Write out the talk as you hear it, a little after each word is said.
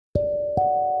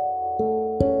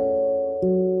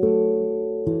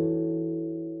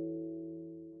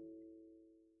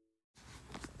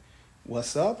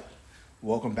What's up?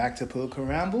 Welcome back to Political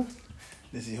Ramble.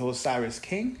 This is your host Cyrus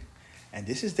King, and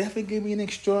this is definitely going to be an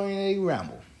extraordinary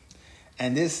ramble.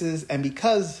 And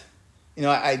because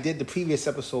I did the previous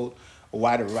episode of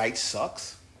why the right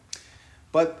sucks,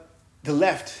 but the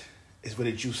left is where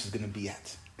the juice is going to be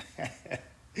at.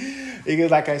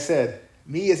 Because, like I said,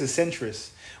 me as a centrist,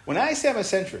 when I say I'm a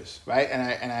centrist, right,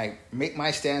 and I make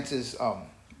my stances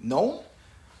known,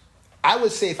 I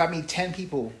would say if I meet 10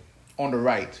 people on the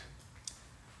right,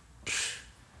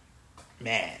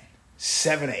 man,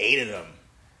 7 or 8 of them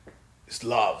is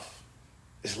love.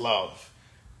 It's love.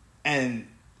 And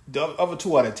the other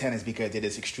 2 out of 10 is because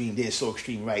they're so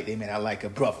extreme right, they may not like a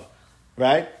brother,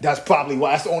 right? That's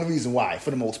the only reason why,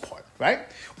 for the most part, right?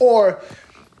 Or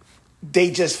they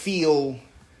just feel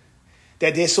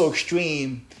that they're so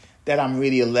extreme that I'm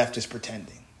really a leftist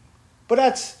pretending. But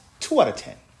that's 2 out of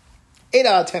 10. 8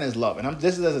 out of 10 is love, and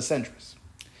this is as a centrist.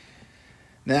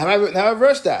 Now I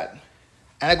reverse that,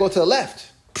 and I go to the left.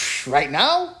 Right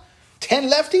now, 10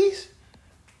 lefties,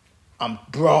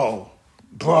 bro,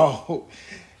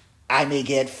 I may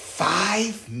get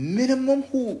 5 minimum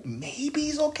who maybe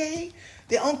is okay.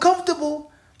 They're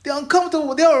uncomfortable. They're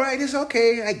all right. It's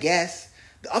okay, I guess.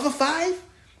 The other 5,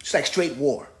 it's like straight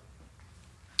war.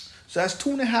 So that's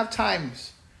 2.5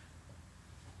 times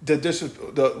the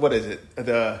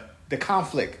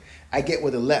conflict I get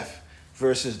with the left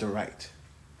versus the right.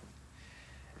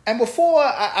 And before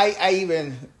I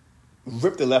even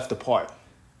rip the left apart,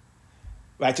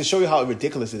 right, to show you how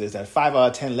ridiculous it is that 5 out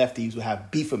of 10 lefties will have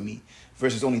beef with me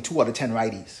versus only 2 out of 10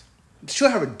 righties. To show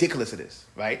you how ridiculous it is,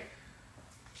 right?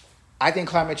 I think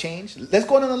climate change, let's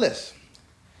go down the list.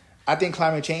 I think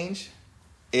climate change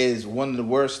is one of the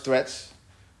worst threats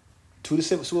to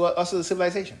us as a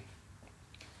civilization.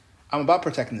 I'm about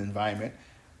protecting the environment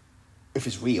if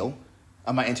it's real.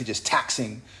 I'm not into just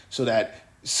taxing so that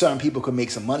certain people could make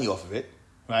some money off of it,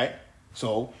 right?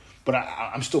 But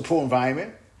I'm still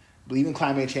pro-environment, believe in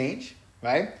climate change,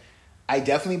 right? I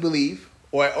definitely believe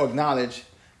or acknowledge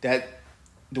that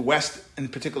the West in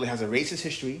particular has a racist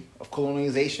history of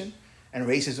colonization and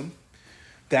racism,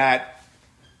 that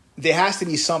there has to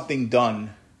be something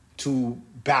done to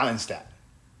balance that.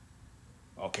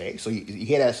 Okay, so you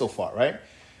hear that so far, right?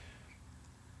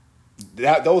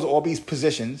 Those are all these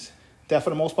positions that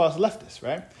for the most part is leftist,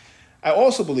 right? I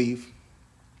also believe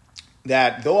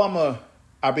that though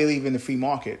I believe in the free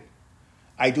market,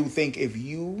 I do think if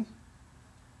you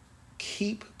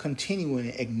keep continuing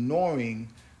ignoring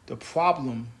the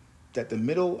problem that the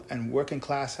middle and working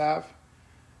class have,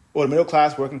 or the middle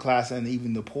class, working class, and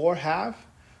even the poor have,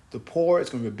 the poor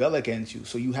is going to rebel against you.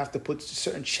 So you have to put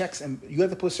certain checks,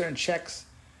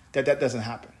 that doesn't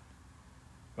happen,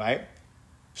 right?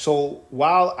 So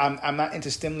while I'm not into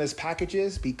stimulus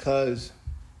packages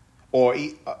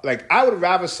I would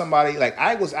rather somebody,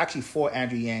 I was actually for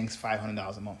Andrew Yang's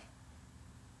 $500 a month,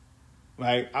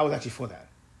 right? I was actually for that.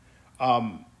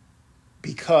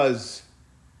 Because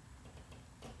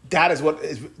that's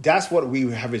what we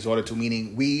have resorted to,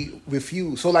 meaning we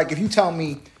refuse. So if you tell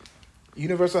me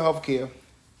universal health care,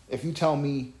 if you tell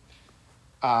me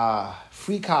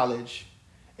free college,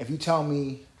 if you tell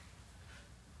me,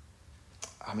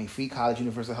 free college,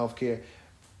 universal health care,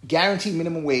 guaranteed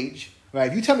minimum wage, right?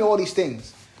 If you tell me all these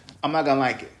things, I'm not going to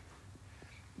like it.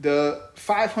 The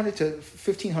 $500 to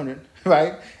 $1,500,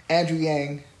 right? Andrew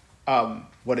Yang,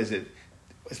 what is it?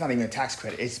 It's not even a tax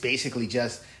credit. It's basically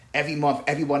just every month,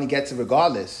 everybody gets it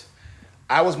regardless.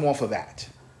 I was more for that.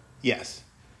 Yes.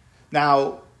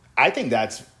 Now, I think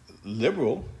that's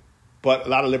liberal, but a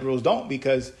lot of liberals don't,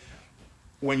 because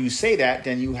when you say that,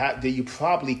 then you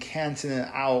probably canceling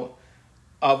out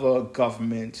other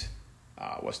government,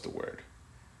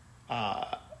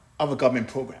 other government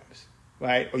programs,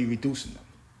 right? Or you're reducing them.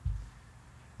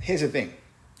 Here's the thing.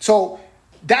 So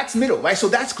that's middle, right? So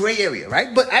that's gray area,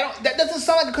 right? But that doesn't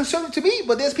sound like a conservative to me,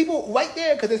 but there's people right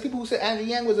there, because there's people who said Andrew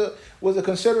Yang was a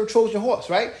conservative Trojan horse,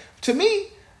 right? To me,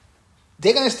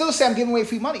 they're going to still say I'm giving away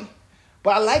free money.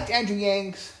 But I liked Andrew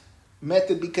Yang's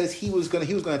method because he was going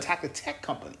to attack the tech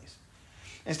companies.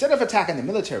 Instead of attacking the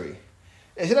military,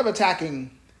 instead of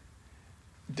attacking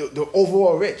the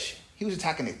overall rich, he was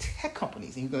attacking the tech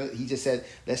companies. And he just said,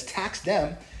 let's tax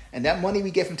them, and that money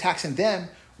we get from taxing them,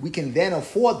 we can then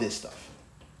afford this stuff.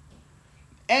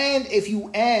 And if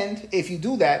you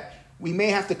do that, we may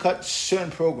have to cut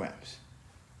certain programs.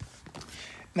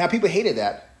 Now, people hated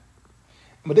that,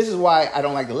 but this is why I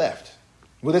don't like the left.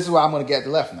 Well, this is why I'm going to get the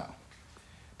left now.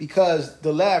 Because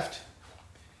the left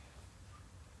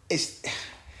is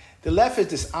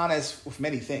dishonest with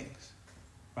many things,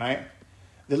 right?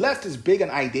 The left is big on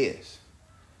ideas,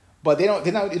 but they don't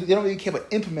really care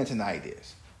about implementing the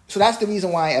ideas. So that's the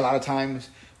reason why a lot of times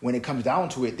when it comes down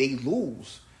to it, they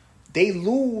lose. They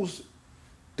lose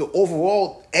the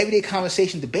overall everyday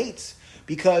conversation debates,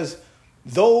 because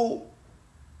though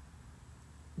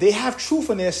they have truth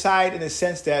on their side in the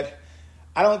sense that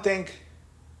I don't think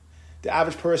the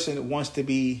average person wants to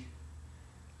be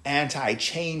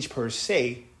anti-change per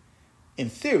se, in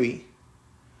theory,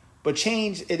 but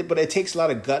it takes a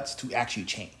lot of guts to actually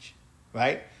change,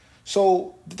 right?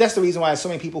 So that's the reason why so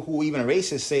many people who even are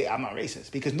racist say, I'm not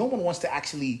racist, because no one wants to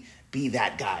actually be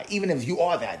that guy, even if you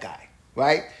are that guy,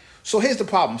 right? So here's the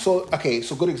problem. So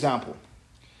good example.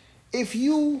 If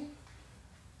you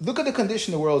look at the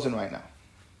condition the world's in right now,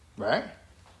 right?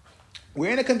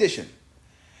 We're in a condition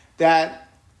that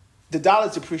the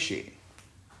dollar's depreciating,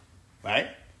 right?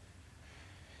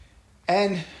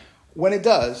 And when it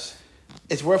does,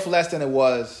 it's worth less than it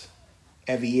was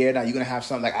every year. Now, you're going to have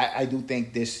something, like I do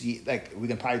think this year, like we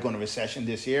can probably go into recession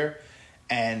this year,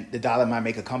 and the dollar might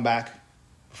make a comeback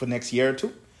for next year or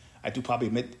two. I do probably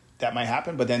admit that might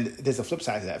happen, but then there's a flip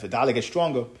side to that. If the dollar gets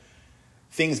stronger,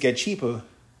 things get cheaper.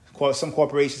 Some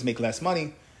corporations make less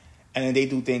money, and then they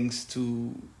do things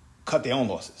to cut their own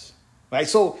losses, right?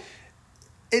 So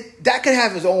that could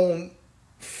have its own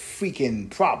freaking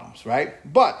problems, right?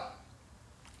 But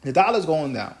the dollar's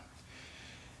going down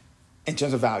in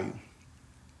terms of value.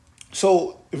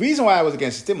 So the reason why I was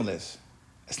against the stimulus,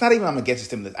 it's not even I'm against the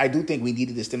stimulus. I do think we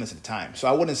needed the stimulus at the time. So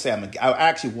I wouldn't say I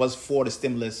actually was for the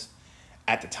stimulus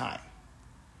at the time,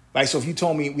 right? So if you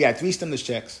told me we had 3 stimulus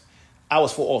checks, I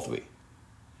was for all 3.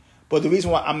 But the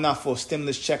reason why I'm not for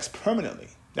stimulus checks permanently,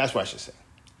 that's what I should say,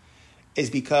 is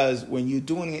because when you're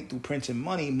doing it through printing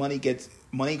money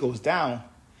goes down.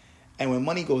 And when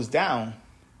money goes down,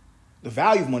 the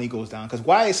value of money goes down. Because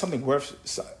why is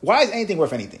anything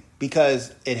worth anything?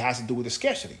 Because it has to do with the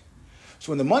scarcity.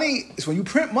 So when you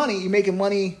print money, you're making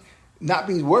money not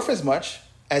be worth as much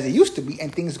as it used to be,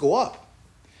 and things go up.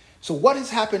 So what has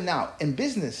happened now in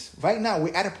business? Right now,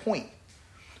 we're at a point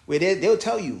where they'll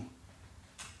tell you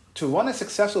to run a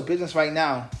successful business right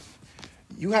now,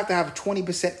 you have to have a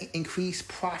 20% increase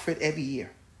profit every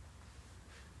year.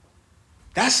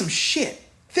 That's some shit.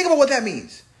 Think about what that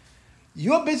means.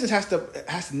 Your business has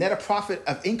to net a profit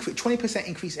of 20%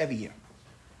 increase every year,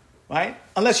 right?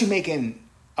 Unless you're making,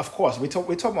 of course, we're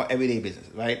talking about everyday business,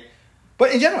 right?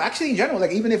 But in general,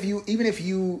 like even if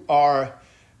you are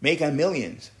making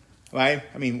millions, right?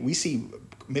 I mean, we see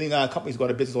 $1 million companies go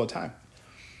out of business all the time.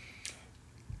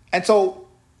 And so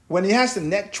when it has to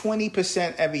net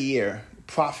 20% every year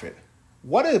profit,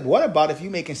 what about if you're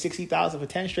making $60,000 for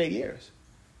 10 straight years?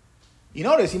 You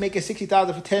notice you're making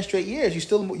 $60,000 for 10 straight years,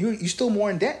 you're still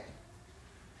more in debt.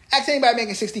 Ask anybody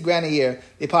making $60,000 a year,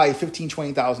 they're probably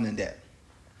 $15,000, $20,000 in debt.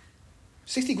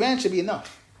 $60,000 should be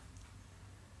enough.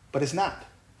 But it's not.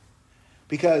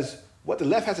 Because what the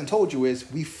left hasn't told you is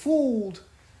the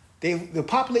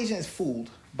population is fooled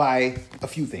by a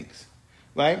few things,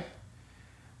 right?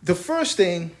 The first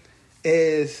thing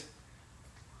is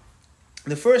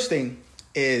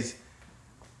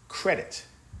credit.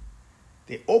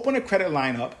 They open a credit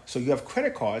line up, so you have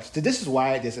credit cards. This is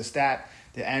why there's a stat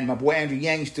that my boy Andrew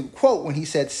Yang used to quote when he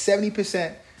said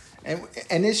 70%,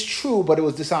 and it's true, but it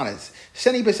was dishonest.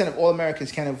 70% of all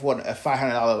Americans can't afford a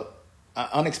 $500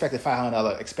 unexpected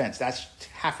 $500 expense. That's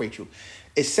halfway true.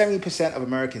 It's 70% of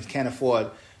Americans can't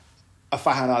afford a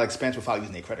 $500 expense without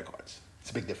using their credit cards.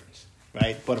 It's a big difference,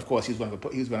 right? But of course, he was running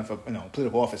for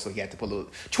political office, so he had to put a little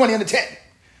 20 under 10,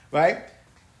 right?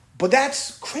 But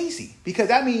that's crazy, because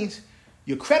that means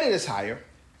your credit is higher.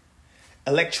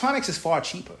 Electronics is far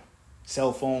cheaper.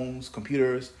 Cell phones,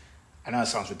 computers. I know it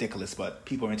sounds ridiculous, but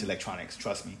people are into electronics,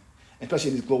 trust me.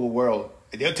 Especially in this global world.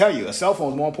 They'll tell you a cell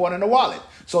phone is more important than a wallet.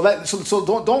 So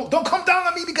don't come down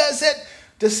on me because I said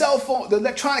the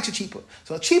electronics are cheaper.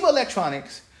 So cheaper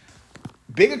electronics,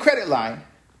 bigger credit line,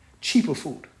 cheaper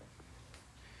food.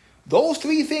 Those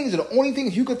 3 things are the only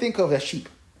things you could think of that's cheap.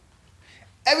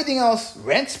 Everything else,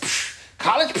 rents,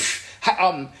 college,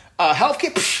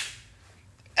 healthcare,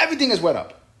 everything is went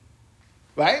up,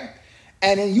 right?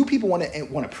 And then you people want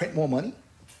to print more money.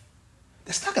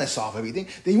 That's not going to solve everything.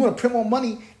 Then you want to print more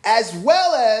money as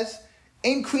well as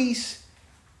increase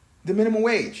the minimum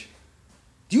wage.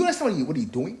 Do you understand what are you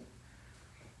doing?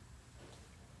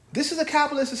 This is a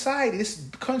capitalist society. This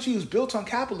country is built on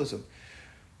capitalism.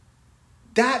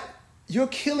 That you're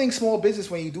killing small business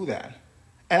when you do that.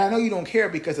 And I know you don't care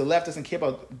because the left doesn't care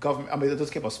about government. I mean, it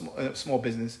doesn't care about small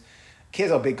business. It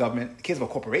cares about big government. It cares about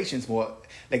corporations more.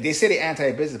 Like they say they're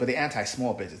anti-business, but they're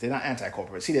anti-small business. They're not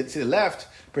anti-corporate. See, the left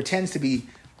pretends to be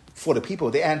for the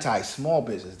people. They're anti-small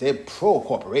business. They're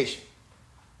pro-corporation.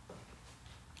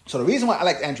 So the reason why I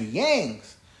like Andrew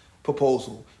Yang's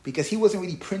proposal, because he wasn't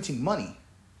really printing money.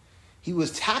 He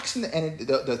was taxing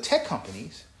the tech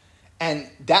companies, and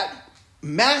that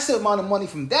massive amount of money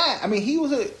from that, I mean, he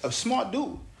was a smart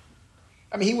dude.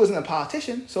 I mean, he wasn't a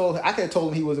politician, so I could have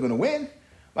told him he wasn't going to win,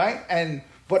 right?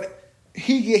 But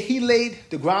he laid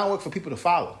the groundwork for people to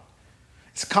follow.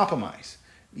 It's a compromise.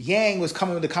 Yang was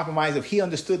coming with the compromise of he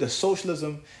understood that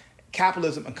socialism,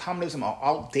 capitalism, and communism are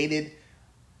outdated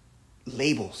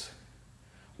labels.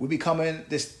 We're becoming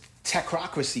this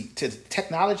technocracy. To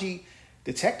technology,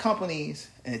 the tech companies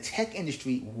and the tech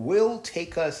industry will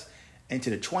take us into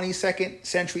the 22nd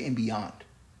century and beyond.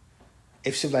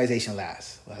 If civilization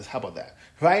lasts. How about that?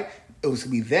 Right? It was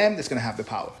going to be them that's going to have the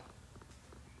power.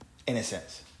 In a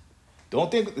sense. Don't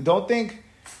think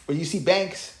when you see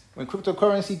banks, when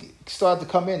cryptocurrency started to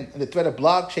come in and the threat of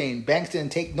blockchain, banks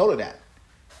didn't take note of that.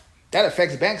 That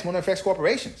affects banks more than it affects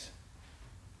corporations.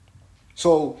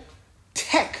 So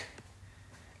tech,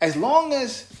 as long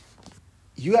as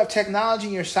you have technology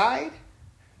on your side,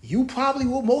 you probably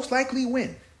will most likely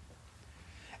win.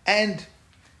 And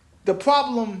the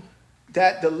problem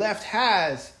that the left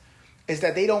has is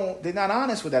that they're not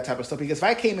honest with that type of stuff. Because if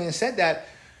I came in and said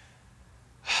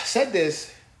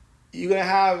this,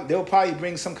 they'll probably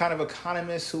bring some kind of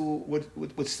economist who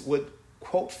would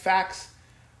quote facts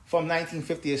from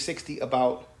 1950 or 60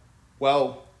 about,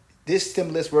 well, this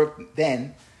stimulus worked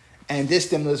then and this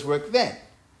stimulus worked then.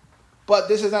 But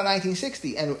this is not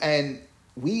 1960, and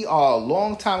we are a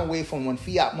long time away from when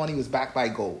fiat money was backed by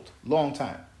gold. Long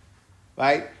time,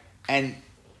 right? And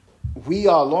we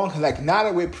are now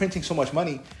that we're printing so much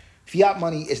money, fiat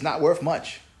money is not worth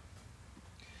much.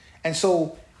 And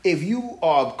so if you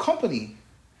are a company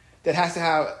that has to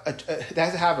have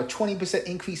a 20%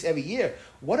 increase every year,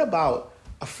 what about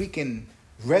a freaking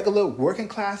regular working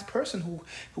class person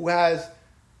who has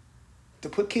to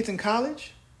put kids in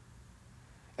college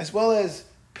as well as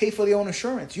pay for their own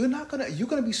insurance? You're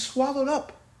gonna be swallowed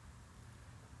up.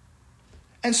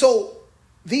 And so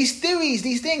these theories,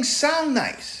 these things sound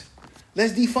nice.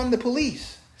 Let's defund the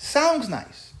police. Sounds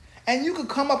nice. And you could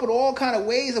come up with all kind of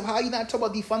ways of how you're not talking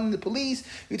about defunding the police.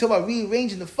 You talk about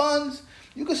rearranging the funds.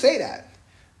 You could say that.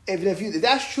 If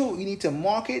that's true, you need to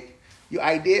market your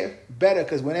idea better.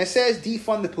 Because when it says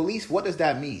defund the police, what does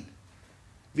that mean?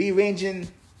 Rearranging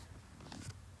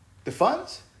the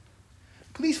funds?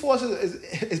 Police force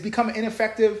is becoming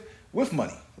ineffective with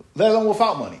money, let alone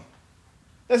without money.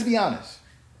 Let's be honest.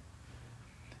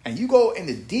 And you go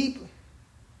into deep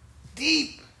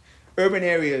urban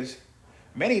areas,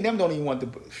 many of them don't even want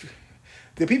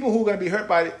the people who are going to be hurt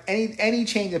by any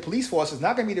change in police force is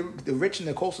not going to be the rich in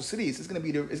the coastal cities. It's going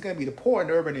to be the poor in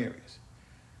the urban areas.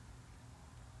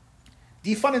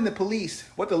 Defunding the police,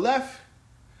 the left,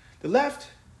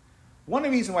 one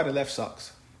of the reasons why the left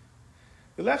sucks.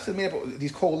 The left is made up of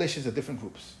these coalitions of different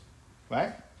groups,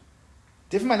 right?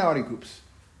 Different minority groups,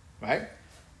 right?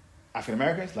 African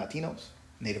Americans, Latinos,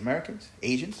 Native Americans,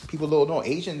 Asians. People don't know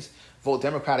Asians vote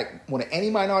Democratic more than any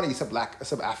minority except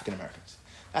African Americans.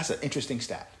 That's an interesting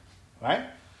stat, right?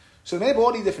 So they have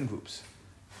all these different groups,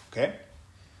 okay?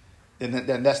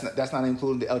 Then that's not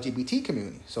including the LGBT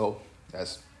community. So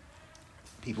that's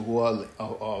people who are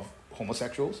of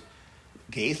homosexuals,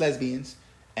 gays, lesbians,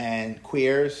 and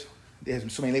queers.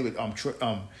 There's so many with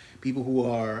people who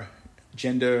are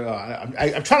gender.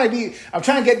 I'm trying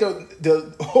to get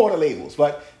all the labels,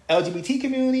 but LGBT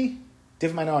community,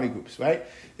 different minority groups, right?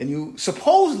 Then you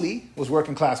supposedly was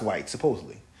working class white,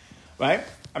 supposedly, right?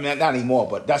 I mean, not anymore,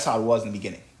 but that's how it was in the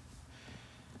beginning.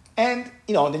 And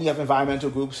then you have environmental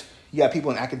groups. You have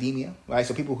people in academia, right?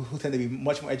 So people who tend to be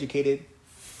much more educated,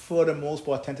 for the most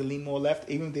part, tend to lean more left.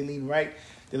 Even if they lean right,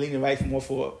 they're leaning right more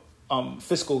for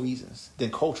fiscal reasons than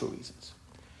cultural reasons.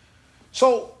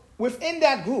 So within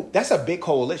that group, that's a big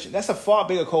coalition. That's a far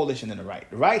bigger coalition than the right.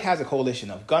 The right has a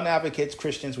coalition of gun advocates,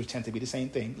 Christians, which tend to be the same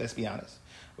thing, let's be honest,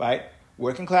 right?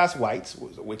 Working class whites,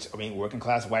 working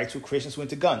class whites who Christians who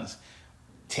into guns,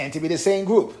 tend to be the same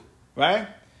group, right?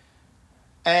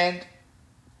 And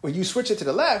when you switch it to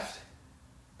the left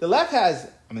has,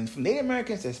 from Native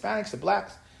Americans to Hispanics to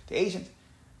blacks to Asians,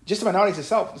 just the minorities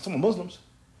itself, some Muslims,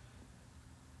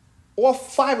 all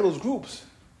five of those groups,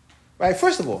 right?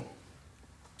 First of all,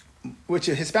 which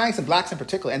are Hispanics and blacks in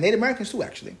particular, and Native Americans too,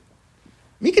 actually.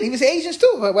 We can even say Asians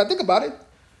too, when I think about it.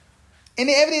 In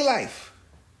their everyday life,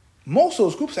 most of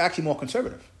those groups are actually more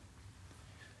conservative.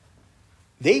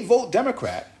 They vote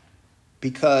Democrat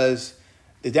because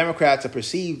the Democrats are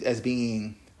perceived as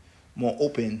being more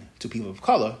open to people of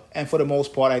color, and for the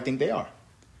most part, I think they are.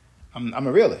 I'm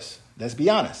a realist. Let's be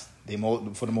honest.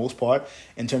 For the most part,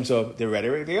 in terms of their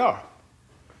rhetoric, they are.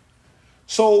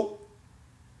 So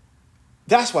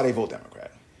that's why they vote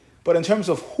Democrat. But in terms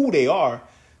of who they are,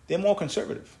 they're more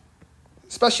conservative,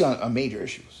 especially on major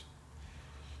issues.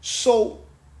 So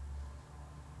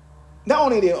not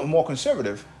only are they more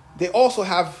conservative, they also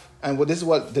have, and this is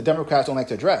what the Democrats don't like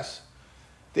to address,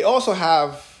 they also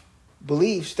have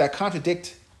beliefs that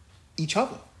contradict each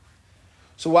other.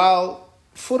 So while,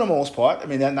 for the most part, I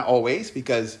mean, not always,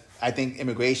 because I think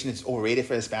immigration is overrated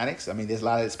for Hispanics. I mean, there's a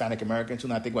lot of Hispanic Americans who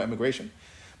not think about immigration.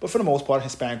 But for the most part,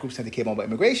 Hispanic groups tend to care more about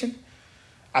immigration.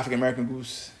 African American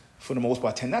groups, for the most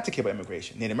part, tend not to care about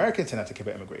immigration. Native Americans tend not to care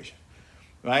about immigration,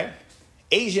 right?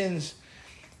 Asians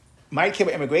might care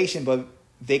about immigration, but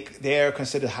they're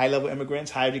considered high-level immigrants,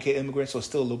 high-educated immigrants, so it's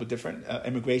still a little bit different.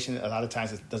 Immigration, a lot of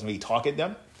times, it doesn't really target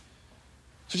them.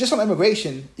 So just on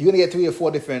immigration, you're going to get 3 or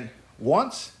 4 different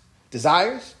wants,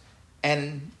 desires,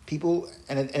 and people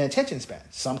and an attention span.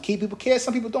 Some key people care,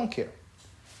 some people don't care.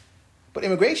 But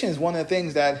immigration is one of the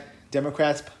things that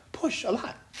Democrats push a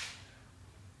lot.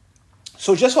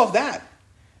 So just off that,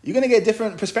 you're going to get a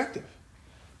different perspective.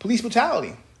 Police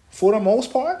brutality, for the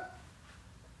most part,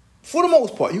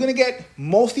 you're going to get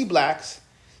mostly blacks,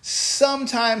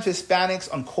 sometimes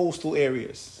Hispanics on coastal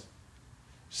areas.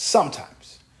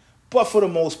 Sometimes. But for the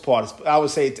most part, I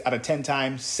would say out of 10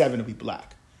 times, 7 will be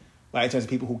black. Right, in terms of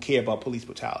people who care about police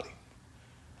brutality.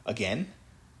 Again,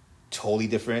 totally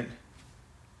different.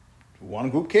 One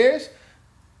group cares.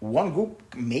 One group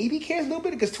maybe cares a little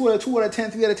bit because 2 out of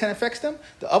 10, 3 out of 10 affects them.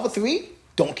 The other 3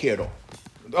 don't care at all.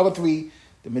 The other 3,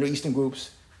 the Middle Eastern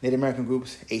groups, Native American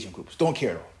groups, Asian groups, don't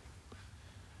care at all.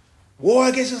 War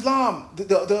against Islam.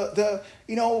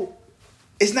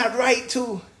 It's not right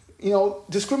to,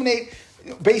 discriminate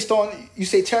based on, you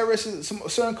say terrorists in some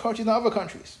certain countries and other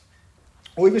countries.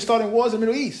 Or even starting wars in the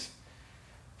Middle East.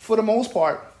 For the most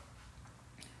part,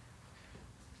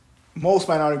 most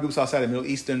minority groups outside of Middle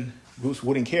Eastern groups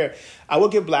wouldn't care. I would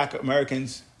give black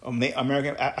Americans,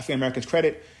 African Americans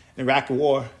credit. In the Iraq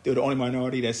War, they were the only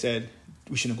minority that said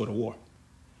we shouldn't go to war.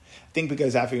 I think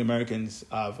because African Americans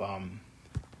have,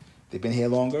 they've been here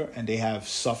longer and they have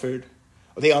suffered,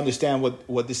 or they understand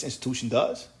what this institution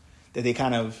does, that they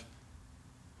kind of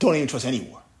don't even trust any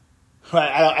war. Right,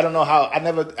 I don't know how.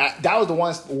 That was the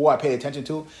one war I paid attention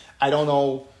to. I don't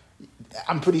know.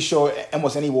 I'm pretty sure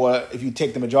almost any war, if you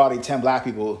take the majority, 10 black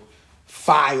people,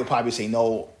 5 would probably say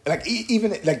no. Like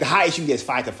even like the highest you can get is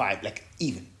 5 to 5, like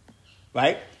even,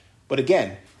 right? But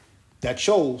again, that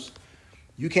shows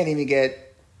you can't even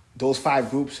get those 5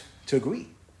 groups to agree,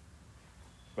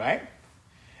 right?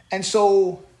 And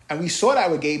we saw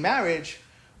that with gay marriage,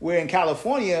 where in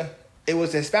California, it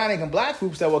was the Hispanic and black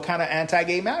groups that were kind of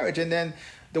anti-gay marriage, and then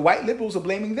the white liberals are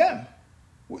blaming them.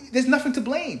 There's nothing to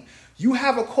blame. You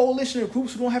have a coalition of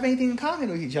groups who don't have anything in common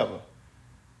with each other.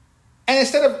 And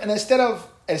instead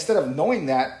of knowing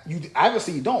that, you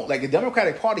don't. Like the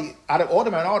Democratic Party, out of all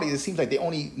the minorities, it seems like they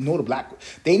only know the black.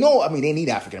 They know, they need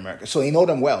African Americans, so they know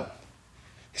them well.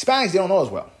 Hispanics, they don't know as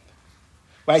well.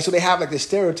 Right? So they have like this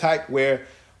stereotype where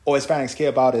all Hispanics care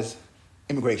about is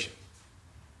immigration.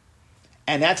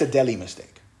 And that's a deadly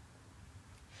mistake.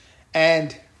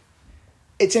 And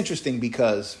it's interesting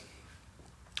because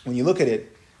when you look at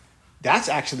it, that's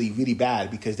actually really bad,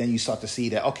 because then you start to see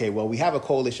that, okay, well, we have a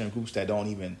coalition of groups that don't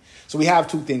even. So we have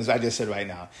 2 things I just said right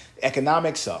now.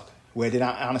 Economics suck, where they're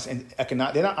not honest, and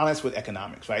they're not honest with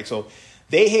economics, right? So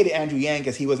they hated Andrew Yang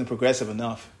because he wasn't progressive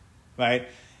enough, right?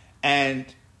 And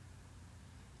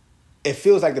it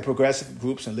feels like the progressive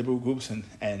groups and liberal groups, and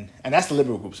that's the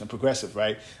liberal groups and progressive,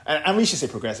 right? And we should say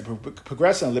progressive.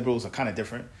 Progressive and liberals are kind of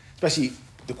different, especially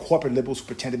the corporate liberals who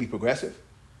pretend to be progressive.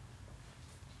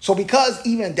 So because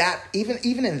even in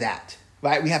that,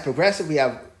 right, we have progressive,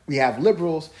 we have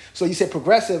liberals. So you say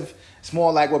progressive, it's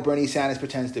more like what Bernie Sanders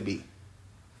pretends to be.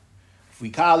 Free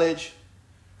college,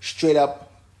 straight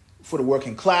up for the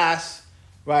working class,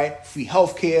 right? Free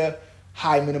healthcare,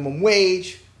 high minimum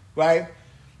wage, right?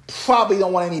 Probably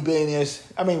don't want any billionaires.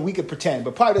 We could pretend,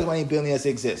 but probably doesn't want any billionaires to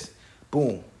exist.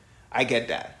 Boom. I get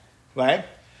that, right?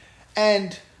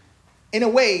 And in a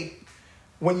way,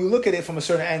 when you look at it from a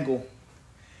certain angle,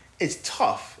 it's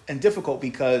tough and difficult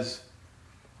because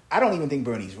I don't even think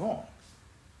Bernie's wrong.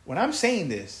 When I'm saying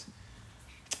this,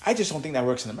 I just don't think that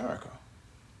works in America.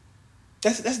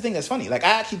 That's the thing that's funny. Like,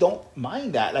 I actually don't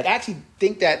mind that. Like, I actually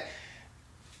think that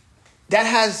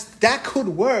could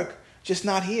work, just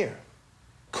not here.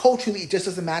 Culturally, it just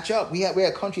doesn't match up. We're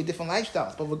a country of different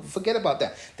lifestyles, but forget about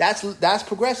that. That's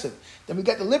progressive. Then we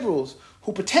got the liberals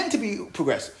who pretend to be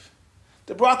progressive.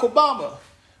 The Barack Obama,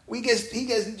 he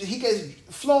gets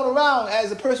flown around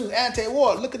as a person who's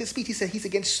anti-war. Look at his speech. He said he's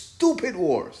against stupid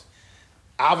wars.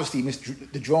 obviously,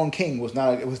 the Jerome King was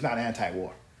not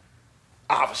anti-war.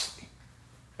 Obviously,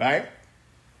 right?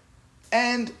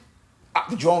 And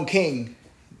the Jerome King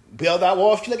bailed out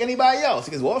Wall Street like anybody else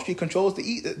because Wall Street controls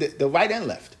the right and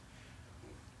left.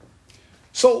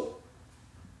 So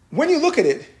when you look at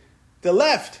it, the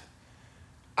left,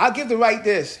 I'll give the right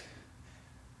this.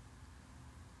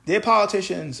 Their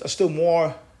politicians are still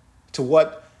more to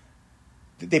what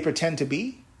they pretend to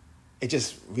be. It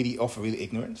just really offer really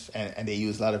ignorance, and they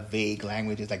use a lot of vague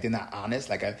languages, like they're not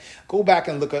honest. Like I go back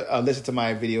and listen to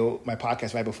my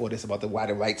podcast right before this about why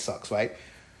the right sucks, right?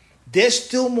 They're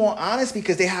still more honest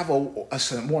because they have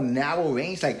a more narrow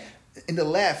range. Like in the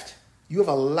left, you have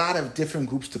a lot of different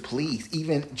groups to please.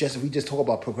 Even we just talk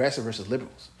about progressive versus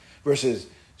liberals versus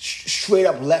straight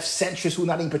up left centrists who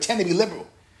not even pretend to be liberal.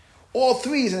 All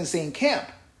three is in the same camp,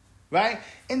 right?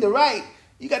 In the right,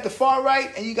 you got the far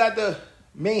right and you got the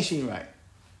mainstream right.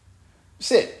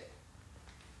 That's it.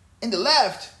 In the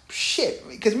left, shit.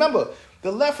 Because remember,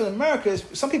 the left in America is,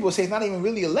 some people say it's not even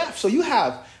really a left. So you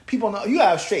have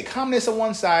straight communists on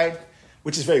one side,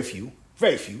 which is very few,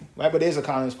 right? But there's a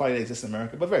communist party that exists in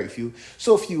America, but very few.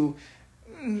 So if you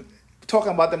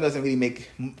talking about them doesn't really make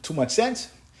too much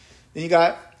sense. Then you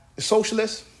got the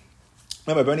socialists.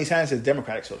 Remember, Bernie Sanders is a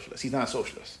democratic socialist. He's not a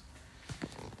socialist.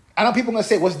 I know people are going to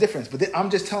say, what's the difference? But I'm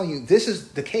just telling you, this is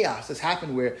the chaos that's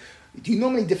happened where, do you know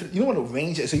many different, you know what the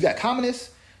range is? So you got communists,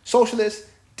 socialists,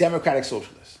 democratic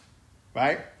socialists,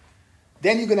 right?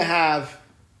 Then you're going to have,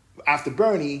 after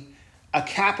Bernie, a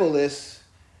capitalist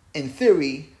in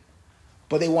theory,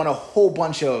 but they want a whole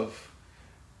bunch of,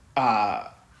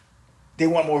 they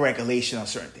want more regulation on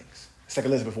certain things. It's like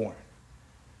Elizabeth Warren.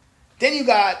 Then you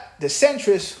got the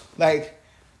centrists, like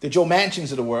the Joe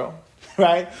Manchins of the world,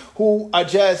 right? Who are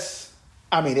just,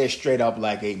 they're straight up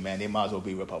like, hey, man, they might as well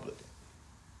be Republican,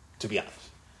 to be honest.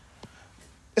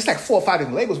 It's like 4 or 5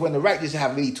 different labels when the right just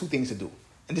have really two things to do.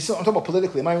 And this is, I'm talking about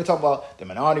politically. I'm not even talking about the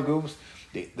minority groups,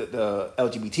 the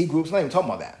LGBT groups. I'm not even talking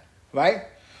about that, right?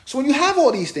 So when you have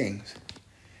all these things,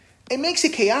 it makes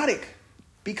it chaotic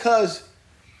because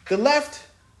the left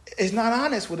is not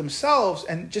honest with themselves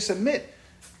and just admit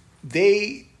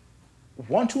they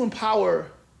want to empower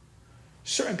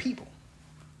certain people.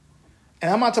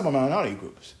 And I'm not talking about minority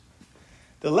groups.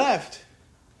 The left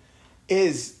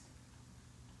is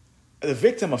the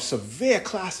victim of severe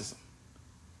classism.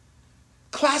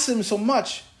 Classism so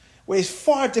much where it's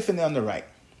far different than on the right.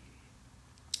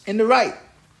 In the right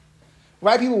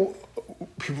people,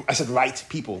 I said right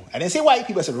people. I didn't say white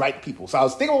people, I said right people. So I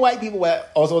was thinking of white people,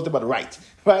 but also about the right,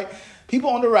 right?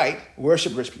 People on the right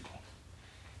worship rich people.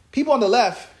 People on the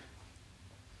left,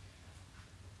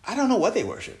 I don't know what they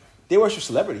worship. They worship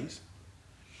celebrities.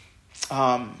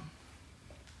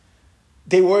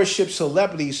 They worship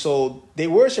celebrities, so they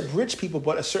worship rich people,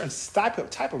 but a certain type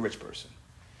of rich person.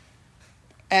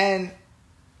 And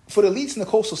for the elites in the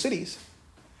coastal cities,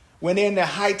 when they're in their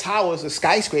high towers, the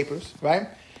skyscrapers, right?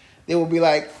 They will be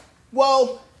like,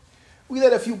 well, we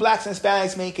let a few blacks and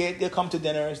Hispanics make it. They'll come to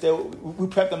dinners. We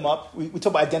prep them up. We talk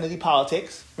about identity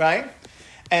politics, right?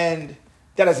 And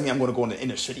that doesn't mean I'm going to go into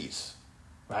inner cities,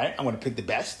 right? I'm going to pick the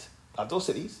best of those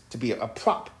cities to be a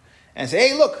prop and say,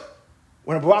 hey, look,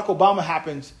 when Barack Obama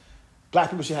happens, black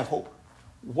people should have hope.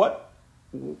 What?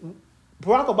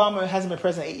 Barack Obama hasn't been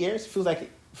president 8 years? Feels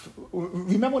like,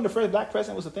 remember when the first black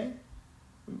president was a thing?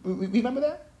 Remember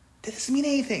that? That doesn't mean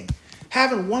anything.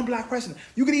 Having one black president.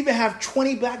 You could even have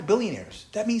 20 black billionaires.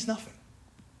 That means nothing.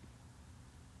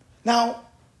 Now,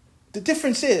 the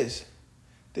difference is,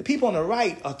 the people on the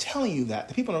right are telling you that.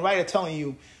 The people on the right are telling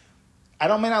you,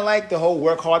 I may not like the whole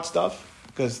work hard stuff,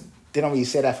 because they don't really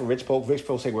say that for rich folks. Rich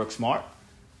folks say work smart.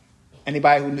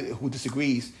 Anybody who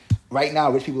disagrees, right now,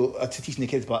 rich people are teaching the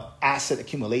kids about asset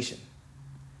accumulation.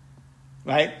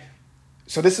 Right?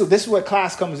 So this is where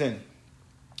class comes in.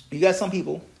 You got some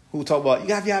people who talk about,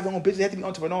 you have to have your own business, you have to be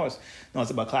entrepreneurs. No,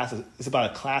 it's about class. It's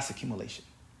about a class accumulation.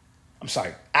 I'm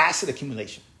sorry, asset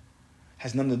accumulation.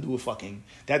 Has nothing to do with fucking,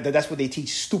 that's what they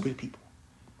teach stupid people.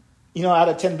 You know, out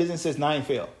of 10 businesses, 9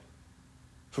 fail.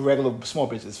 For regular small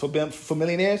business. For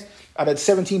millionaires, out of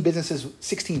 17 businesses,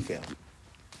 16 fail.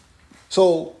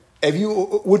 So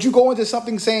would you go into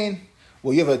something saying,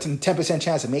 well, you have a 10%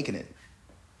 chance of making it?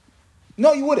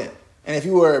 No, you wouldn't. And if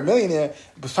you were a millionaire,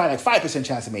 it was probably like 5%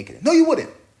 chance of making it. No, you wouldn't.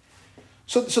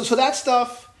 So that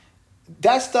stuff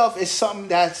is something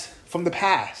that's from the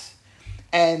past.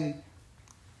 And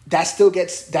that still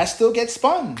gets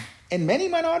spun in many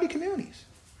minority communities.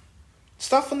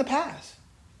 Stuff from the past.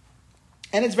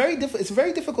 And it's a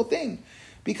very difficult thing,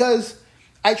 because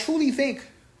I truly think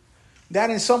that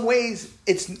in some ways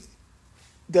it's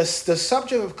the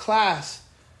subject of class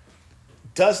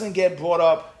doesn't get brought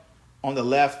up on the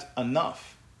left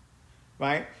enough,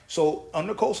 right? So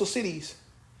under coastal cities,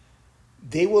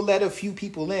 they will let a few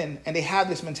people in, and they have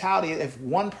this mentality: if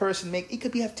one person it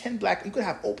could have 10 black. You could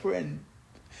have Oprah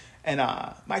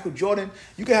and Michael Jordan.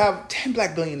 You could have 10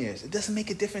 black billionaires. It doesn't make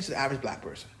a difference to the average black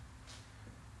person.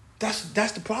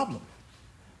 That's the problem.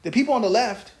 The people on the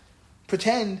left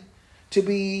pretend to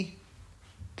be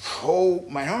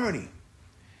pro-minority,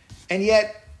 and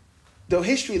yet the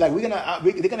history, like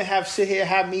they're gonna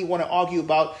have me want to argue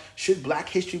about should black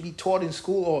history be taught in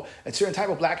school or a certain type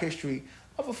of black history.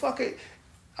 Motherfucker,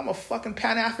 I'm a fucking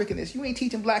Pan-Africanist. You ain't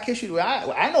teaching black history.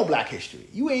 I know black history.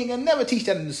 You ain't gonna never teach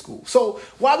that in the school. So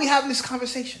why are we having this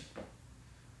conversation?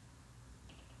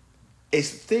 It's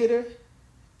theater.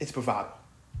 It's bravado.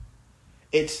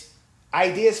 It's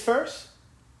ideas first,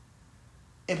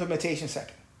 implementation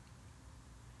second.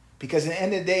 Because at the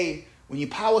end of the day, when your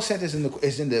power center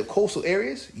is in the coastal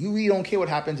areas, you really don't care what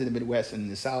happens in the Midwest and in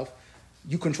the South.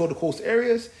 You control the coastal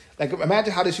areas. Like,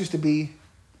 imagine how this used to be.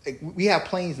 Like, we have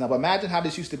planes now, but imagine how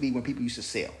this used to be when people used to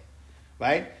sail,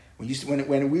 right? When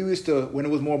it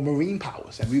was more marine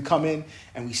powers, and we would come in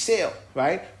and we sail,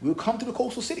 right? We would come to the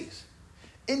coastal cities.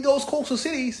 In those coastal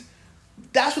cities,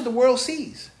 that's what the world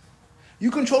sees.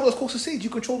 You control those coastal cities. You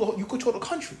control the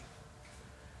country.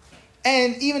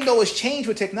 And even though it's changed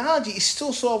with technology, it's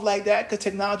still sort of like that because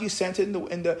technology is centered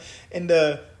in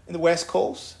the West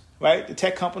Coast, right? The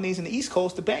tech companies in the East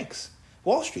Coast, the banks,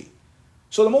 Wall Street.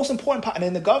 So the most important part, and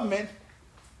then the government,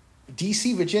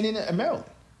 D.C., Virginia, and Maryland,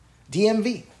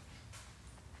 DMV.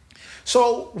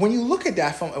 So when you look at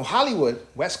that from Hollywood,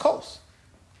 West Coast,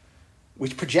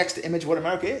 which projects the image of what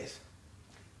America is.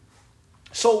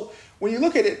 So when you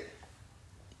look at it,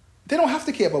 they don't have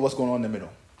to care about what's going on in the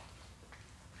middle.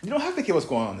 You don't have to care what's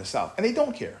going on in the South. And they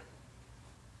don't care.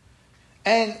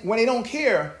 And when they don't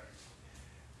care,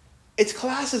 it's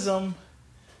classism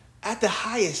at the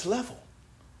highest level.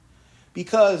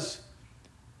 Because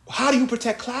how do you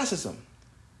protect classism?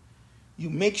 You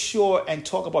make sure and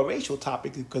talk about racial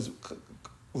topics because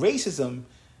racism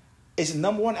is the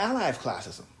number one ally of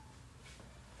classism.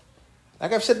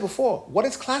 Like I've said before, what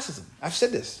is classism? I've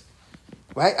said this,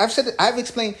 right? I've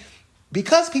explained,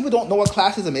 because people don't know what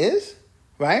classism is,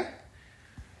 right?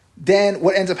 Then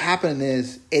what ends up happening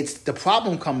is the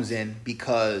problem comes in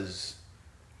because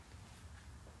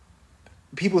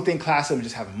people think classism is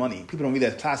just having money. People don't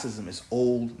realize classism is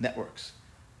old networks.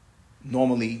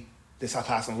 Normally, that's how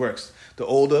classism works. The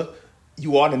older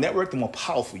you are in the network, the more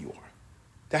powerful you are.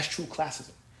 That's true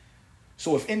classism.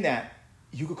 So within that,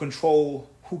 you can control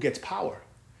who gets power.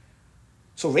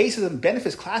 So racism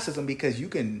benefits classism because you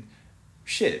can,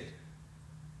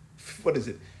 what is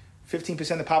it?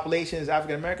 15% of the population is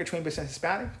African American, 20%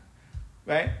 Hispanic,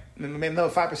 right? And maybe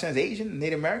another 5% is Asian,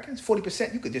 Native Americans,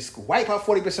 40%. You could just wipe out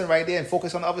 40% right there and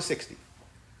focus on the other 60.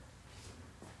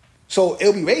 So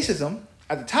it'll be racism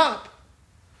at the top,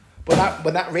 but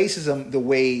not racism the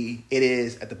way it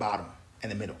is at the bottom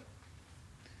and the middle.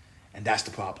 And that's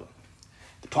the problem.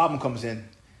 The problem comes in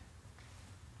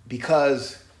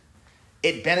because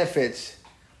it benefits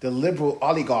the liberal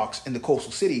oligarchs in the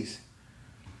coastal cities,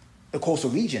 the coastal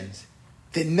regions.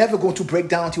 They're never going to break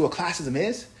down to what classism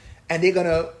is, and they're going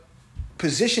to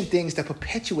position things that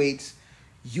perpetuates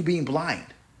you being blind.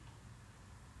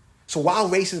 So while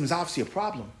racism is obviously a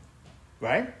problem,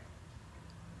 right?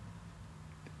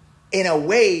 In a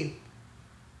way,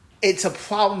 it's a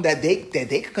problem that they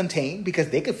can contain because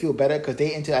they could feel better because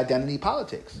they're into identity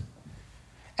politics.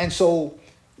 And so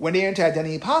when they're into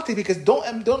identity politics, because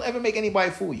don't ever make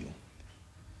anybody fool you.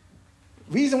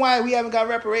 Reason why we haven't got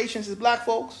reparations as black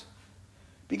folks,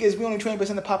 because we're only 20%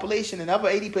 of the population, and other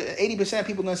 80% of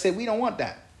people are going to say we don't want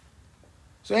that.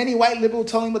 So any white liberal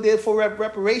telling what they're for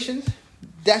reparations,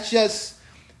 that's just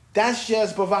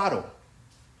bravado.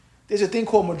 There's a thing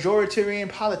called majoritarian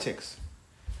politics,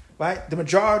 right?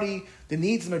 The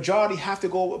needs of the majority have to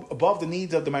go above the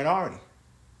needs of the minority.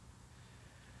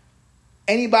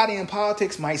 Anybody in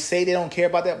politics might say they don't care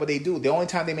about that, but they do. The only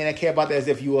time they may not care about that is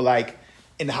if you were like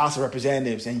in the House of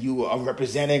Representatives and you are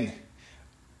representing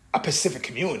a Pacific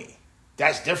community.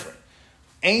 That's different.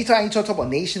 Anytime you talk about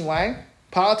nationwide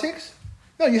politics,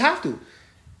 no, you have to.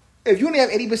 If you only have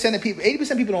 80%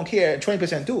 of people don't care,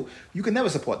 20% do, you can never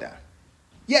support that.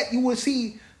 Yet you will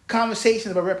see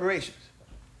conversations about reparations.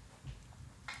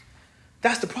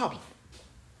 That's the problem.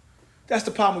 That's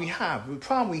the problem we have. The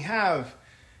problem we have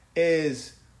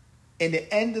is, in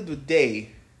the end of the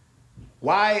day,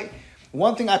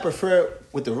 one thing I prefer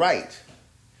with the right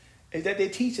is that they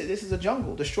teach that this is a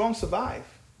jungle. The strong survive.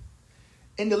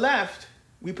 In the left,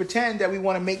 we pretend that we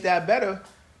want to make that better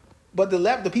But the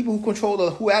left, the people who control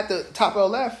who at the top of the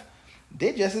left,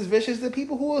 they're just as vicious as the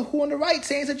people who on the right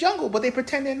saying it's a jungle, but they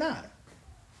pretend they're not.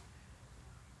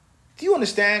 Do you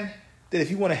understand that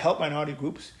if you want to help minority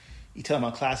groups, you tell them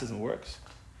how classism works?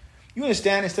 You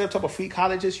understand instead of talking about free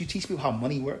colleges, you teach people how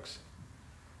money works,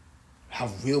 how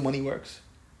real money works.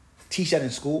 Teach that in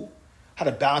school, how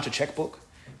to balance your checkbook.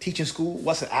 Teach in school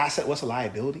what's an asset, what's a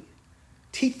liability.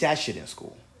 Teach that shit in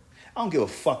school. I don't give a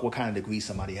fuck what kind of degree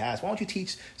somebody has. Why don't you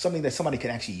teach something that somebody can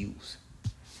actually use?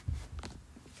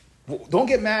 Don't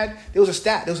get mad. There was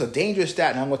a dangerous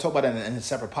stat, and I'm going to talk about it in a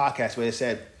separate podcast, where it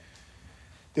said,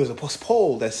 there was a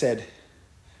poll that said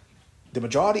the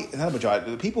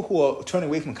people who are turning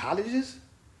away from colleges,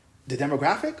 the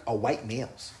demographic are white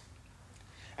males.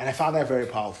 And I found that very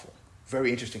powerful,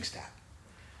 very interesting stat.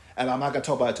 And I'm not going to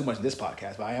talk about it too much in this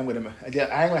podcast, but I am going to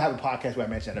have a podcast where I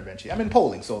mention that eventually. I'm in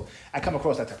polling, so I come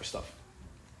across that type of stuff.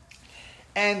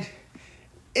 And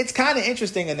it's kind of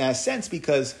interesting in that sense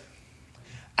because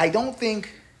I don't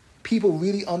think people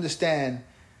really understand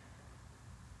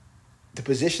the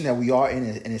position that we are in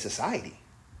a society.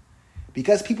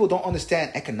 Because people don't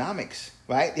understand economics,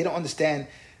 right? They don't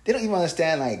even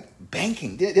understand like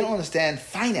banking. They don't understand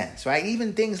finance, right?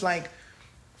 Even things like,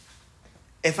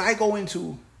 if I go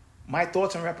into my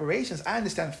thoughts on reparations, I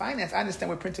understand finance. I understand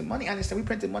we're printing money. I understand we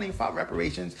printed money without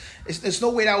reparations. There's no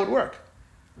way that would work.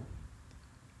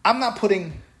 I'm not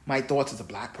putting my thoughts as a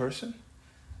black person.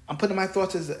 I'm putting my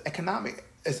thoughts as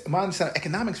my understanding of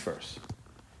economics first.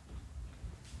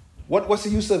 What's the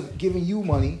use of giving you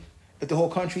money if the whole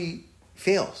country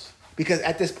fails? Because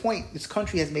at this point, this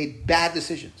country has made bad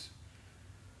decisions.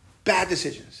 Bad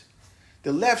decisions.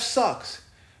 The left sucks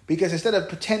because instead of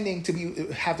pretending to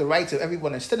have the rights of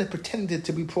everyone, instead of pretending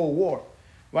to be pro-war,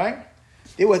 right?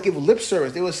 They would give lip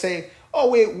service. They would say, "Oh,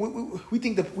 wait, we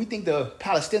think the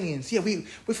Palestinians, yeah,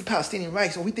 we're for Palestinian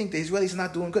rights, or we think the Israelis are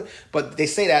not doing good." But they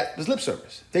say that as lip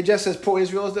service. They're just as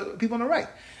pro-Israel as the people on the right.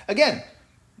 Again,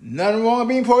 nothing wrong with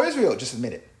being pro-Israel. Just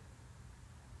admit it.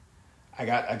 I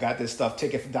got this stuff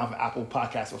taken down from Apple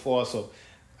Podcasts before, so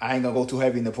I ain't gonna go too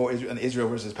heavy in the pro-Israel and Israel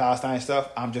versus Palestine stuff.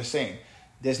 I'm just saying,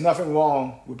 there's nothing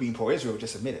wrong with being pro-Israel.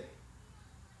 Just admit it.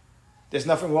 There's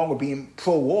nothing wrong with being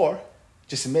pro-war.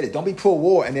 Just admit it. Don't be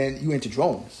pro-war and then you into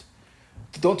drones.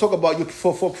 Don't talk about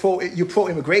you're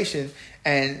pro-immigration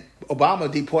and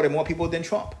Obama deported more people than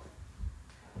Trump.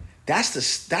 That's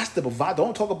the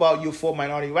don't talk about you for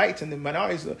minority rights and the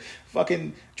minorities.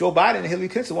 Fucking Joe Biden and Hillary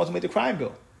Clinton wants to make the crime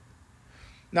bill.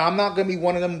 Now, I'm not going to be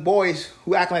one of them boys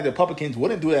who act like the Republicans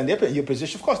wouldn't do that in your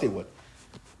position. Of course they would.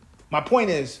 My point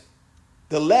is,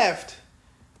 the left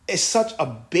is such a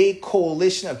big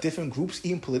coalition of different groups,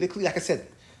 even politically. Like I said,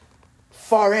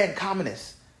 far end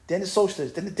communists, then the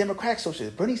socialists, then the Democratic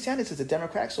socialists. Bernie Sanders is a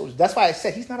Democratic socialist. That's why I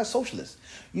said he's not a socialist.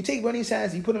 You take Bernie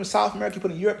Sanders, you put him in South America, you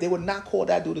put him in Europe, they would not call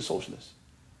that dude a socialist.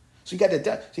 So you got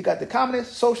the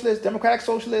communists, socialists, Democratic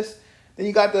socialists. Then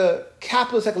you got the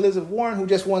capitalists like Elizabeth Warren, who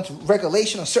just wants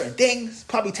regulation on certain things,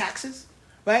 probably taxes,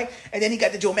 right? And then you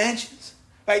got the Joe Manchins,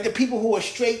 right? The people who are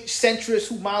straight centrists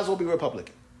who might as well be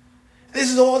Republican.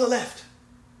 This is all the left.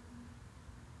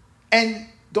 And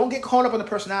don't get caught up on the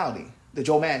personality. The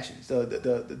Joe Manchins,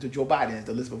 the Joe Bidens,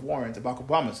 the Elizabeth Warrens, the Barack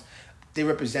Obamas, they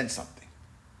represent something.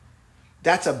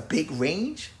 That's a big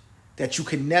range that you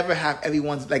can never have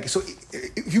everyone's, like, so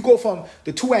if you go from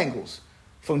the two angles,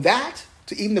 from that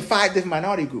to even the 5 different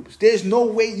minority groups, there's no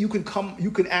way you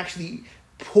can actually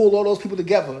pull all those people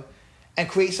together and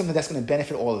create something that's going to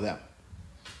benefit all of them.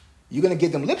 You're going to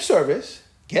give them lip service,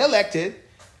 get elected,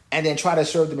 and then try to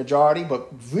serve the majority. But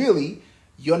really,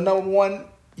 your number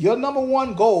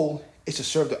one goal is to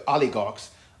serve the oligarchs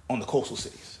on the coastal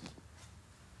cities,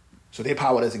 so their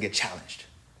power doesn't get challenged.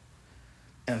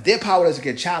 And if their power doesn't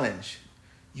get challenged,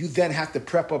 you then have to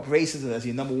prep up racism as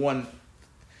your number one.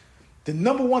 The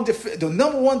number one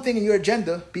thing in your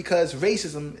agenda, because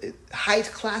racism hides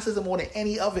classism more than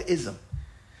any other ism.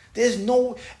 There's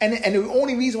no, and the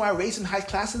only reason why racism hides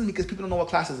classism is because people don't know what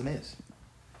classism is.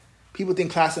 People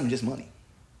think classism is just money.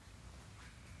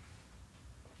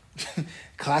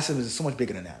 Classism is so much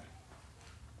bigger than that.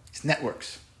 It's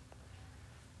networks.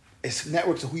 It's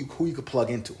networks of who you could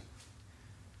plug into.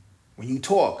 When you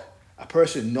talk, a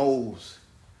person knows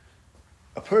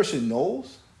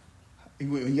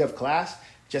when you have class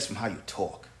just from how you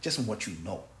talk, just from what you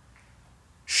know.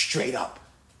 Straight up.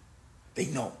 They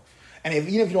know. And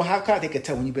even if you don't have class, they can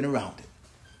tell when you've been around it.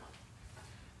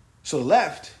 So the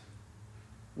left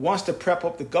wants to prep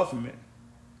up the government.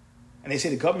 And they say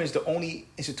the government is the only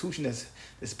institution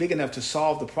that's big enough to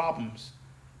solve the problems.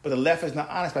 But the left is not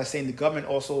honest by saying the government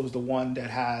also is the one that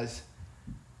has...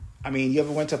 I mean, you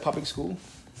ever went to a public school?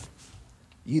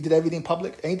 You did anything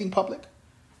public.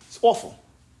 It's awful.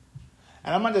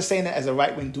 And I'm not just saying that as a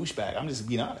right-wing douchebag. I'm just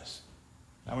being honest.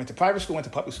 I went to private school, went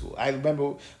to public school. I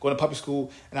remember going to public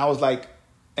school, and I was like,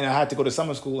 and I had to go to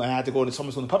summer school, and I had to go to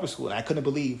summer school and public school, and I couldn't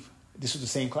believe this was the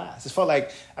same class. It felt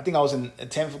like, I think I was in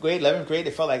 10th grade, 11th grade.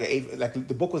 It felt like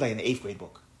the book was like an 8th grade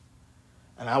book.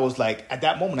 And I was like, at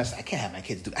that moment, I said, I can't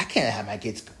have my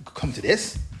kids come to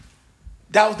this.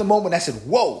 That was the moment I said,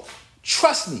 whoa,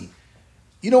 trust me,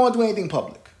 you don't want to do anything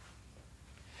public.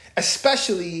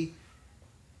 Especially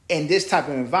in this type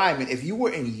of environment. If you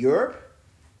were in Europe,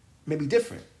 maybe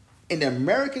different. In the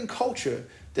American culture,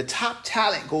 the top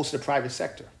talent goes to the private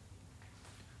sector.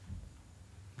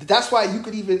 That's why you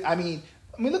could even,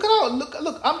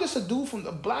 look, I'm just a dude from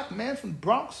a black man from the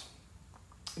Bronx,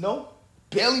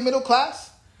 barely middle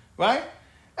class, right?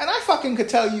 And I fucking could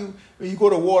tell you, when you go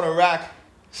to war in Iraq,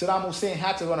 Saddam Hussein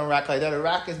had to run Iraq like that.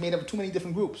 Iraq is made up of too many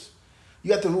different groups.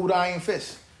 You have to rule the iron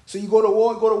fist. So you go to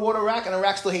war in Iraq, and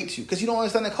Iraq still hates you because you don't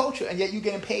understand the culture, and yet you're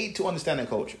getting paid to understand the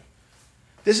culture.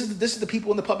 This is the people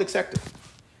in the public sector.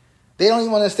 They don't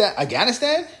even understand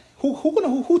Afghanistan.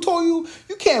 Who told you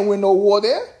you can't win no war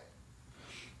there?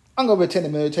 I'm gonna pretend the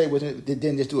military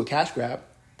didn't just do a cash grab.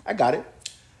 I got it.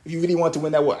 If you really want to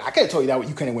win that war, I can't tell you that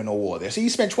you couldn't win no war there. So you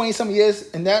spent 20-some years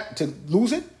in that to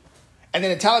lose it, and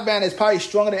then the Taliban is probably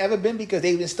stronger than ever been because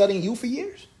they've been studying you for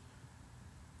years.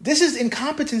 This is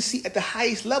incompetency at the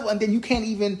highest level, and then you can't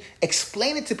even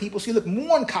explain it to people, so you look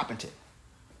more incompetent.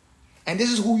 And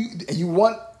this is who you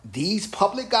want these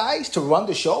public guys to run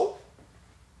the show?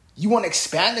 You want to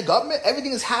expand the government?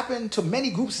 Everything that's happened to many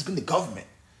groups has been the government.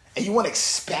 And you want to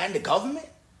expand the government?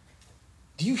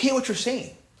 Do you hear what you're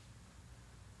saying?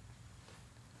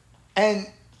 And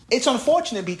it's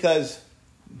unfortunate because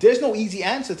there's no easy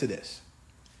answer to this.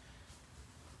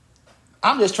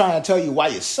 I'm just trying to tell you why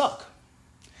you suck.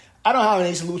 I don't have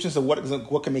any solutions to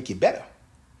what can make you better.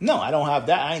 No, I don't have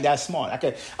that. I ain't that smart.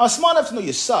 I'm smart enough to know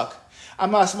you suck.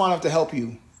 I'm not smart enough to help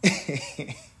you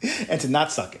and to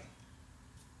not suck it.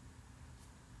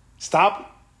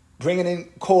 Stop bringing in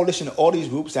coalition of all these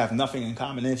groups that have nothing in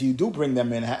common. And if you do bring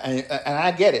them in, and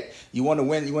I get it, you want to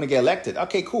win, you want to get elected.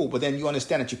 Okay, cool. But then you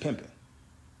understand that you're pimping.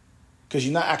 Because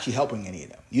you're not actually helping any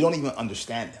of them. You don't even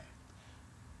understand them.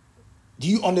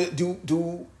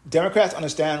 Do Democrats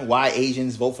understand why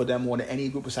Asians vote for them more than any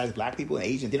group besides black people and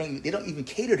Asians? They don't even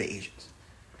cater to Asians.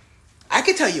 I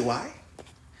can tell you why.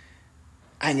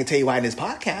 I ain't gonna tell you why in this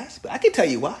podcast, but I can tell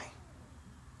you why.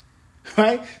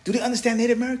 Right? Do they understand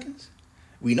Native Americans?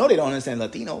 We know they don't understand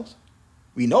Latinos.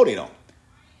 We know they don't.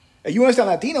 If you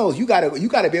understand Latinos, you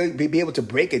gotta be able to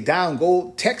break it down.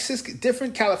 Go Texas is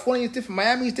different, California is different,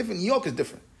 Miami is different, New York is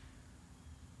different.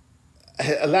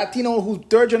 A Latino who's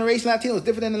third generation Latino is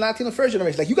different than a Latino first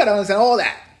generation. Like, you got to understand all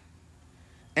that.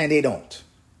 And they don't.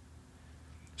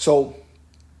 So,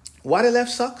 why the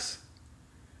left sucks?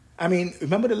 I mean,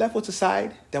 remember the left was the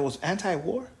side that was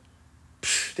anti-war?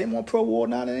 They're more pro-war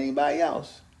now than anybody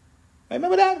else.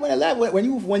 Remember that? When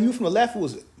you from the left,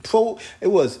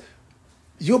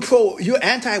 you're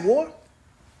anti-war?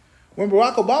 When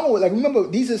Barack Obama was, remember,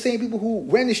 these are the same people who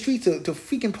ran the streets to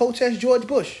freaking protest George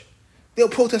Bush. They were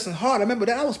protesting hard. I remember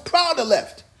that. I was proud of the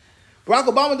left. Barack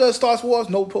Obama starts wars,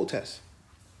 no protests.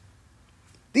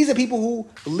 These are people who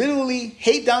literally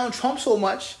hate Donald Trump so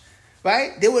much,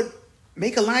 right? They would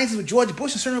make alliances with George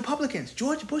Bush and certain Republicans.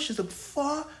 George Bush is a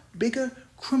far bigger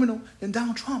criminal than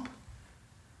Donald Trump.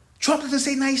 Trump doesn't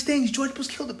say nice things. George Bush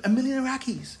killed 1 million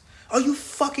Iraqis. Are you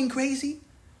fucking crazy?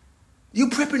 You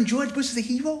prepping George Bush as a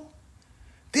hero?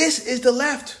 This is the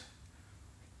left.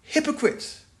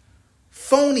 Hypocrites.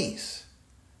 Phonies.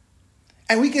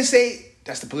 And we can say,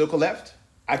 that's the political left.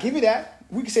 I give you that.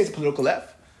 We can say it's the political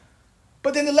left.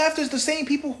 But then the left is the same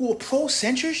people who are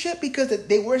pro-censorship because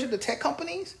they worship the tech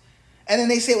companies. And then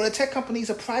they say, well, the tech companies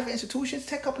are private institutions.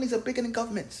 Tech companies are bigger than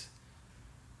governments.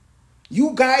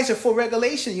 You guys are for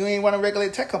regulation. You ain't want to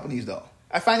regulate tech companies, though.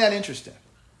 I find that interesting.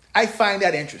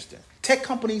 Tech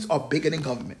companies are bigger than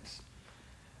governments.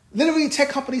 Literally, tech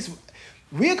companies,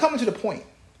 we're coming to the point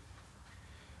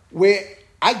where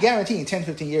I guarantee in 10,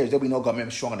 15 years, there'll be no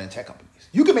government stronger than tech companies.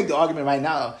 You can make the argument right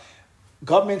now,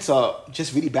 governments are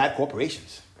just really bad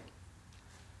corporations.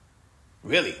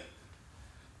 Really.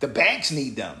 The banks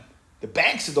need them. The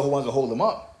banks are the ones that hold them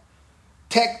up.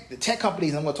 The tech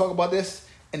companies, I'm going to talk about this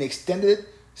in the extended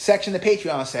section, the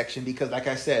Patreon section, because like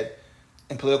I said,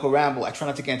 in Political Ramble, I try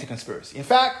not to get into conspiracy. In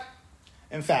fact,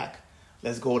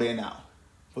 let's go there now.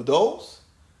 For those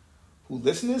who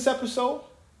listen to this episode,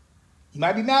 you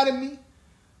might be mad at me.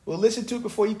 Well, listen to it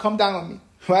before you come down on me,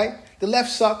 right? The left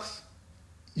sucks.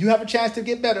 You have a chance to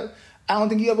get better. I don't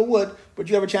think you ever would, but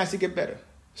you have a chance to get better.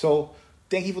 So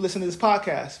Thank you for listening to this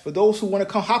podcast. For those who want to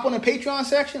come hop on the Patreon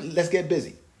section, let's get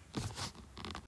busy.